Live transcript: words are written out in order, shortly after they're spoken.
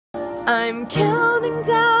I'm counting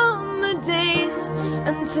down the days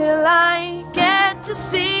until I get to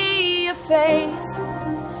see your face.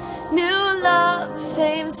 New love,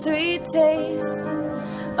 same sweet taste.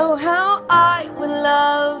 Oh, how I would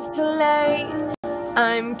love to lay.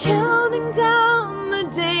 I'm counting down the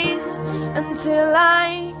days until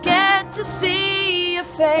I get to see your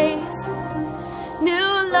face. New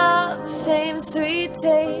love, same sweet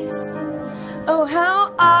taste. Oh,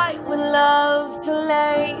 how I would love to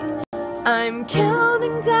lay. I'm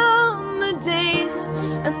counting down the days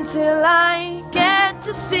until I get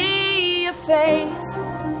to see your face.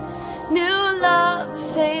 New love,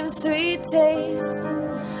 same sweet taste.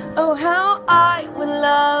 Oh, how I would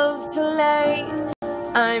love to lay.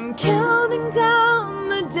 I'm counting down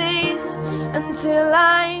the days until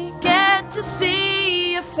I get to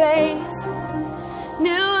see your face.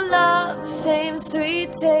 New love, same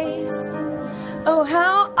sweet taste. Oh,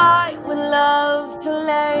 how I would love to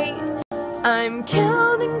lay. I'm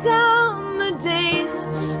counting down the days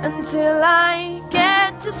until I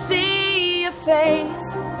get to see your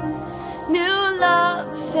face. New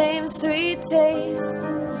love, same sweet taste.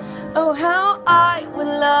 Oh, how I would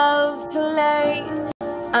love to lay.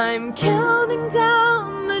 I'm counting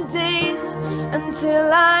down the days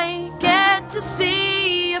until I get to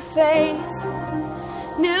see your face.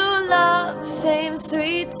 New love, same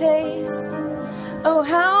sweet taste. Oh,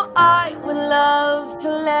 how I would love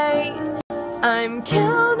to lay. I'm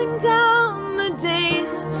counting down the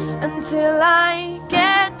days until I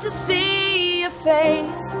get to see your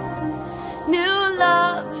face. New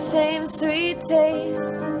love, same sweet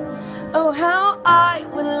taste. Oh, how I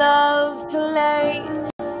would love to lay.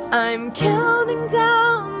 I'm counting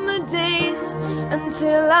down the days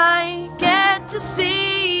until I get to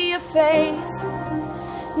see your face.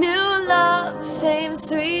 New love, same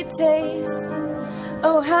sweet taste.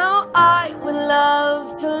 Oh, how I would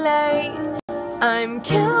love to lay. I'm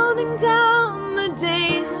counting down the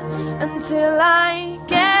days until I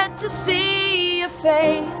get to see your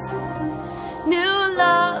face. New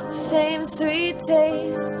love, same sweet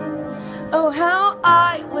taste. Oh, how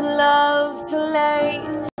I would love to lay.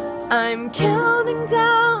 I'm counting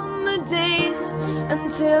down the days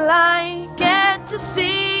until I get to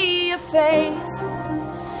see your face.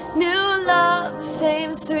 New love,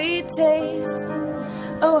 same sweet taste.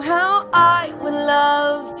 Oh, how I would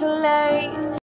love to lay.